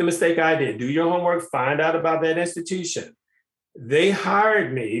 Don't make the mistake I did. Do your homework, find out about that institution. They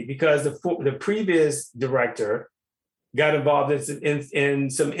hired me because the previous director got involved in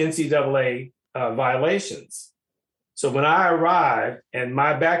some NCAA violations. So when I arrived, and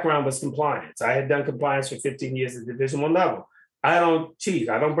my background was compliance, I had done compliance for 15 years at Division I level. I don't cheat,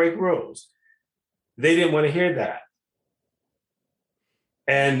 I don't break rules. They didn't want to hear that.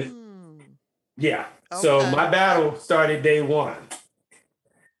 And yeah, okay. So my battle started day one.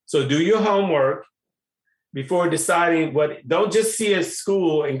 So do your homework before deciding don't just see a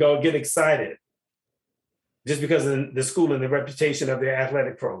school and go get excited just because of the school and the reputation of their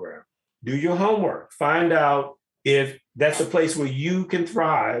athletic program. Do your homework, find out if that's a place where you can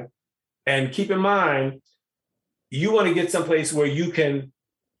thrive, and keep in mind, you want to get someplace where you can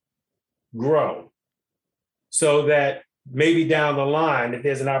grow so that maybe down the line, if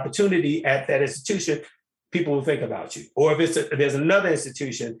there's an opportunity at that institution, people will think about you. Or if there's another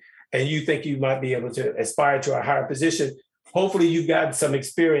institution and you think you might be able to aspire to a higher position, hopefully you've got some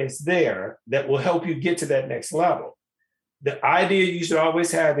experience there that will help you get to that next level. The idea you should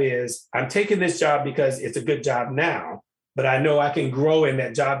always have is, I'm taking this job because it's a good job now, but I know I can grow in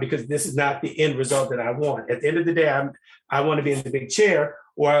that job because this is not the end result that I want. At the end of the day, I want to be in the big chair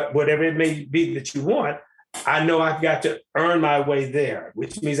or whatever it may be that you want. I know I've got to earn my way there,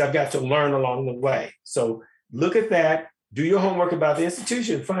 which means I've got to learn along the way. So look at that, do your homework about the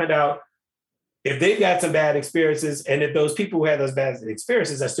institution, find out if they've got some bad experiences and if those people who had those bad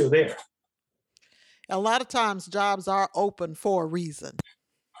experiences are still there. A lot of times jobs are open for a reason.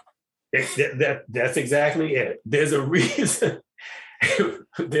 That's exactly it. There's a reason.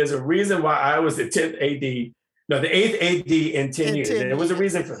 There's a reason why I was the 10th AD, no, the 8th AD in 10 years. There was a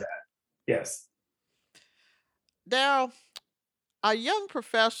reason for that. Yes. Darryl, are young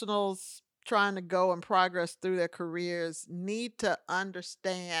professionals trying to go and progress through their careers need to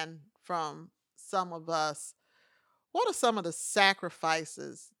understand from some of us, what are some of the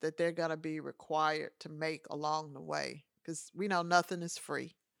sacrifices that they're going to be required to make along the way? Because we know nothing is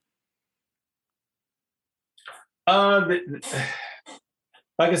free. Like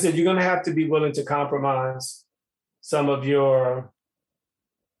I said, you're going to have to be willing to compromise some of your,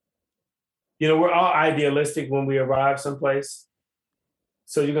 we're all idealistic when we arrive someplace.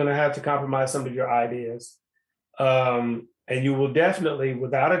 So you're going to have to compromise some of your ideas. And you will definitely,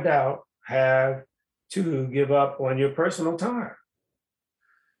 without a doubt, have to give up on your personal time.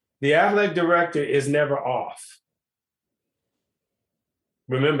 The athletic director is never off.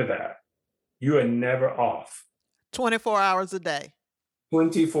 Remember that. You are never off. 24 hours a day.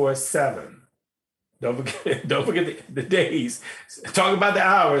 24/7. Don't forget the days. Talk about the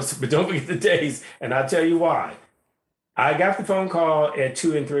hours, but don't forget the days. And I'll tell you why. I got the phone call at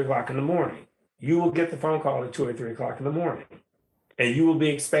 2 and 3 o'clock in the morning. You will get the phone call at 2 or 3 o'clock in the morning, and you will be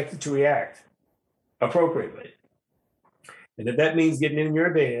expected to react appropriately. And if that means getting in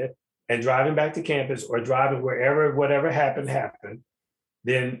your bed and driving back to campus or driving wherever, whatever happened,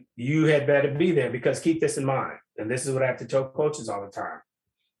 then you had better be there, because keep this in mind. And this is what I have to tell coaches all the time.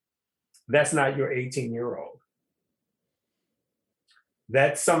 That's not your 18-year-old.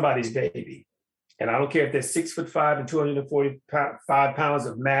 That's somebody's baby. And I don't care if they're 6'5" and 245 pounds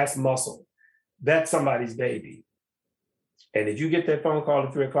of mass muscle. That's somebody's baby. And if you get that phone call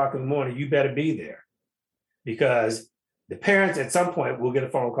at 3 o'clock in the morning, you better be there, because the parents at some point will get a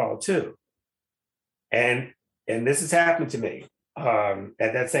phone call too. And this has happened to me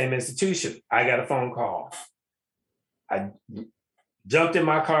at that same institution. I got a phone call I jumped in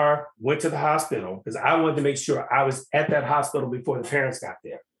my car, went to the hospital because I wanted to make sure I was at that hospital before the parents got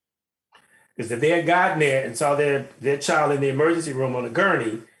there. Because if they had gotten there and saw their child in the emergency room on a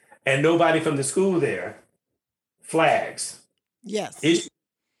gurney and nobody from the school there, flags. Yes.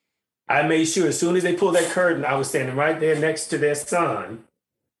 I made sure as soon as they pulled that curtain, I was standing right there next to their son,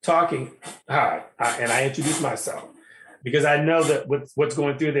 talking, hi, and I introduced myself because I know that what's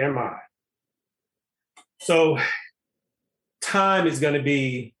going through their mind. So time is going to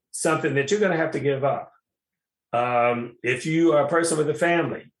be something that you're going to have to give up. If you are a person with a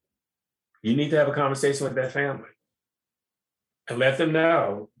family, you need to have a conversation with that family and let them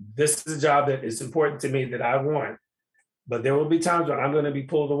know this is a job that is important to me that I want. But there will be times when I'm going to be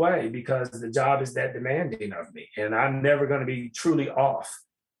pulled away because the job is that demanding of me and I'm never going to be truly off.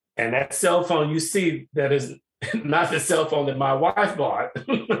 And that cell phone you see that is not the cell phone that my wife bought.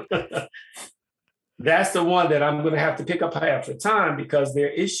 That's the one that I'm going to have to pick up half the time because there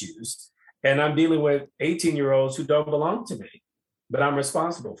are issues. And I'm dealing with 18-year-olds who don't belong to me, but I'm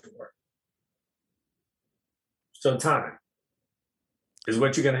responsible for it. So time is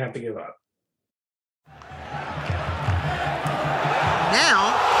what you're going to have to give up.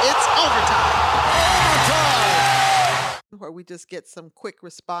 Now it's overtime, where we just get some quick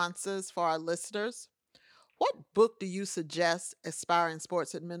responses for our listeners. What book do you suggest aspiring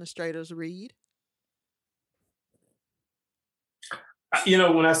sports administrators read?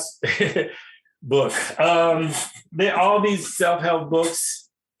 When I book, there are all these self-help books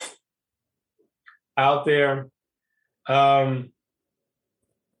out there. And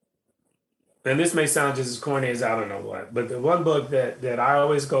this may sound just as corny as I don't know what, but the one book that I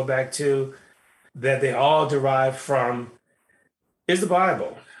always go back to that they all derive from is the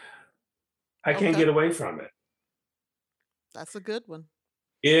Bible. I can't get away from it. That's a good one.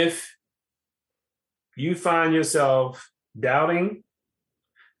 If you find yourself doubting,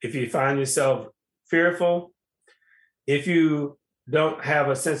 if you find yourself fearful, if you don't have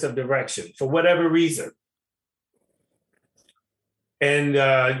a sense of direction for whatever reason, and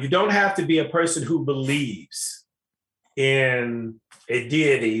you don't have to be a person who believes in a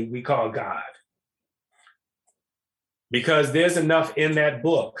deity we call God, because there's enough in that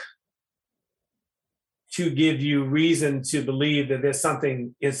book to give you reason to believe that there's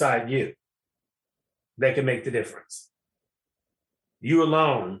something inside you that can make the difference. You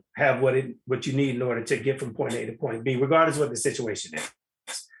alone have what you need in order to get from point A to point B, regardless of what the situation is.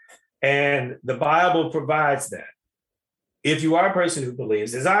 And the Bible provides that. If you are a person who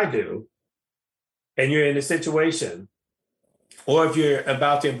believes, as I do, and you're in a situation, or if you're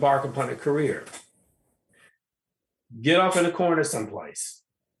about to embark upon a career, get off in a corner someplace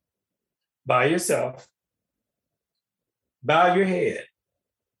by yourself, bow your head,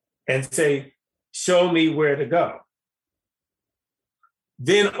 and say, show me where to go.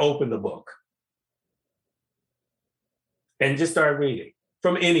 Then open the book and just start reading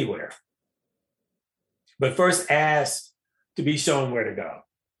from anywhere. But first ask to be shown where to go.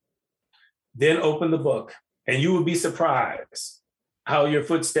 Then open the book and you will be surprised how your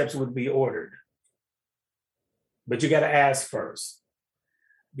footsteps would be ordered. But you got to ask first,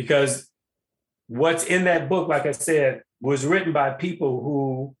 because what's in that book, like I said, was written by people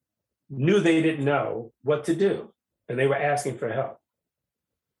who knew they didn't know what to do and they were asking for help.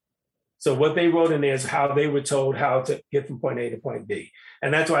 So what they wrote in there is how they were told how to get from point A to point B.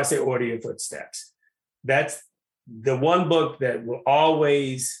 And that's why I say order your footsteps. That's the one book that will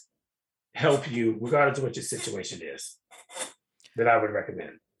always help you, regardless of what your situation is, that I would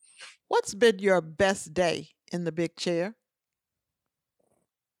recommend. What's been your best day in the big chair?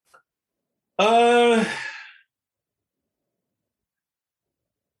 I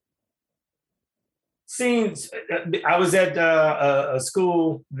was at a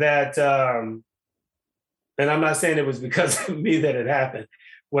school that, and I'm not saying it was because of me that it happened.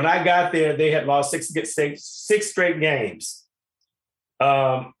 When I got there, they had lost six straight games.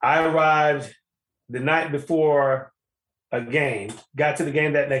 I arrived the night before a game, got to the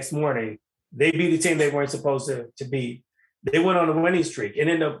game that next morning. They beat a team they weren't supposed to beat. They went on a winning streak and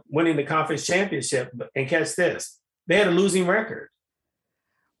ended up winning the conference championship. And catch this, they had a losing record.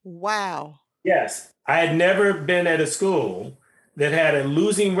 Wow. Yes. I had never been at a school that had a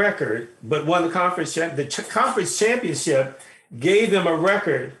losing record, but won the conference. The conference championship gave them a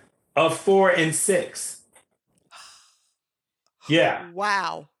record of 4-6. Yeah.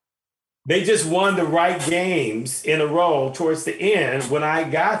 Wow. They just won the right games in a row towards the end when I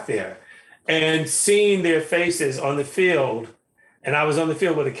got there. And seeing their faces on the field, and I was on the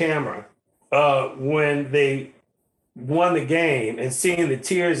field with a camera, when they won the game and seeing the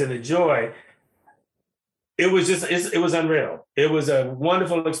tears and the joy, it was just, it was unreal. It was a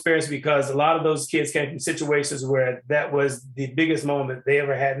wonderful experience because a lot of those kids came from situations where that was the biggest moment they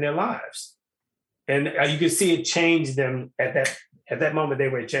ever had in their lives. And you could see it change them at that moment. They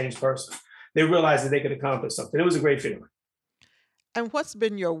were a changed person. They realized that they could accomplish something. It was a great feeling. And what's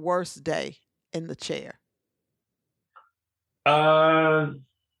been your worst day in the chair?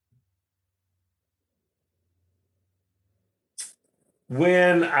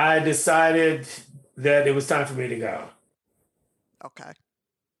 When I decided that it was time for me to go. Okay.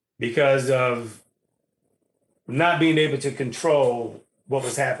 Because of not being able to control what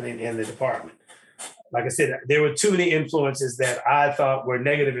was happening in the department. Like I said, there were too many influences that I thought were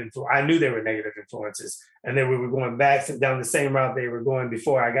negative influences. I knew they were negative influences, and then we were going back down the same route they were going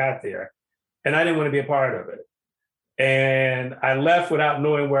before I got there. And I didn't want to be a part of it. And I left without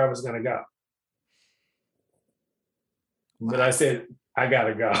knowing where I was going to go. But I said, I got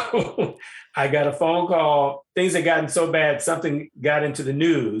to go. I got a phone call. Things had gotten so bad, something got into the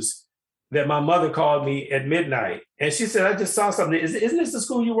news that my mother called me at midnight. And she said, I just saw something. Isn't this the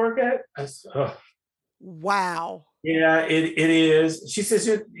school you work at? I said, oh. Wow. Yeah, it is. She says,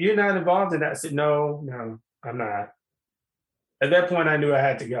 you're not involved in that. I said, no, I'm not. At that point, I knew I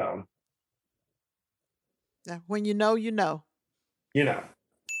had to go. Yeah, when you know, you know. You know.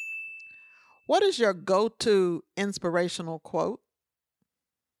 What is your go-to inspirational quote?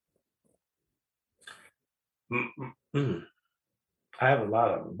 I have a lot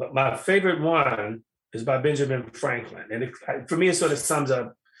of them, but my favorite one is by Benjamin Franklin. And for me, it sort of sums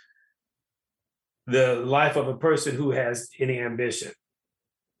up the life of a person who has any ambition.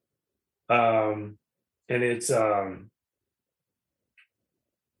 And it's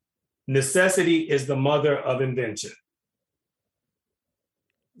necessity is the mother of invention.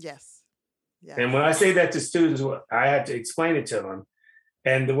 Yes. Yes. And when I say that to students, I have to explain it to them.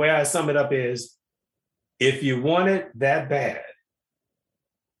 And the way I sum it up is, if you want it that bad,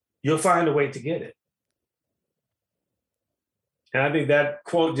 you'll find a way to get it. And I think that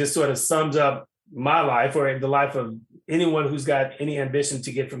quote just sort of sums up my life, or the life of anyone who's got any ambition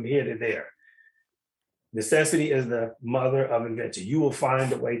to get from here to there. Necessity is the mother of invention. You will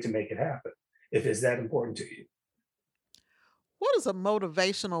find a way to make it happen if it's that important to you. What is a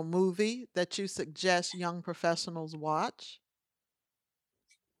motivational movie that you suggest young professionals watch?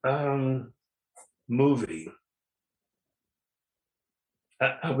 Movie.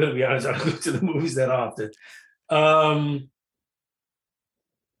 I'm going to be honest, I don't go to the movies that often.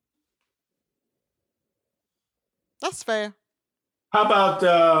 That's fair. How about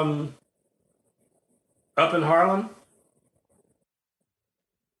Up in Harlem?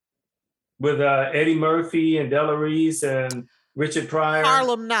 With Eddie Murphy and Della Reese and Richard Pryor.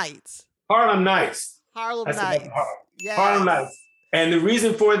 Harlem Nights. Harlem Nights. Harlem Nights. Yes. Harlem Nights. And the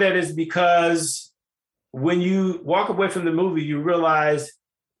reason for that is because when you walk away from the movie, you realize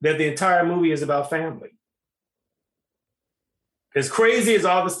that the entire movie is about family. As crazy as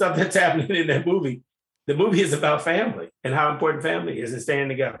all the stuff that's happening in that movie, the movie is about family and how important family is and staying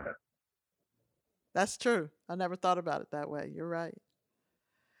together. That's true. I never thought about it that way. You're right.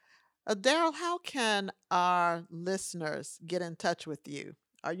 Darryl, how can our listeners get in touch with you?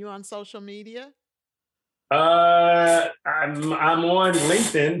 Are you on social media? I'm on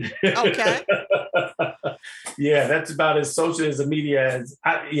LinkedIn. Okay. Yeah, that's about as social as a media as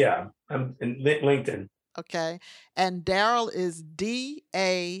I'm in LinkedIn. Okay. And Darryl is Darryl.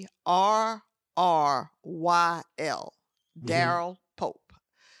 Darryl Pope.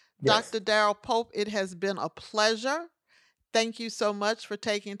 Yes. Dr. Darryl Pope, it has been a pleasure. Thank you so much for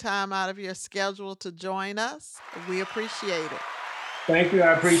taking time out of your schedule to join us. We appreciate it. Thank you.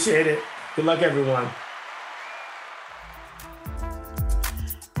 I appreciate it. Good luck, everyone.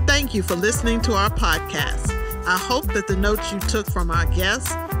 Thank you for listening to our podcast. I hope that the notes you took from our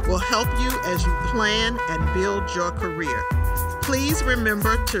guests will help you as you plan and build your career. Please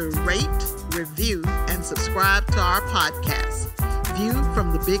remember to rate, review, and subscribe to our podcast. View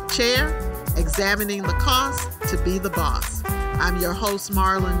from the Big Chair, examining the cost to be the boss. I'm your host,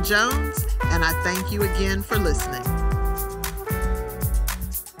 Marlon Jones, and I thank you again for listening.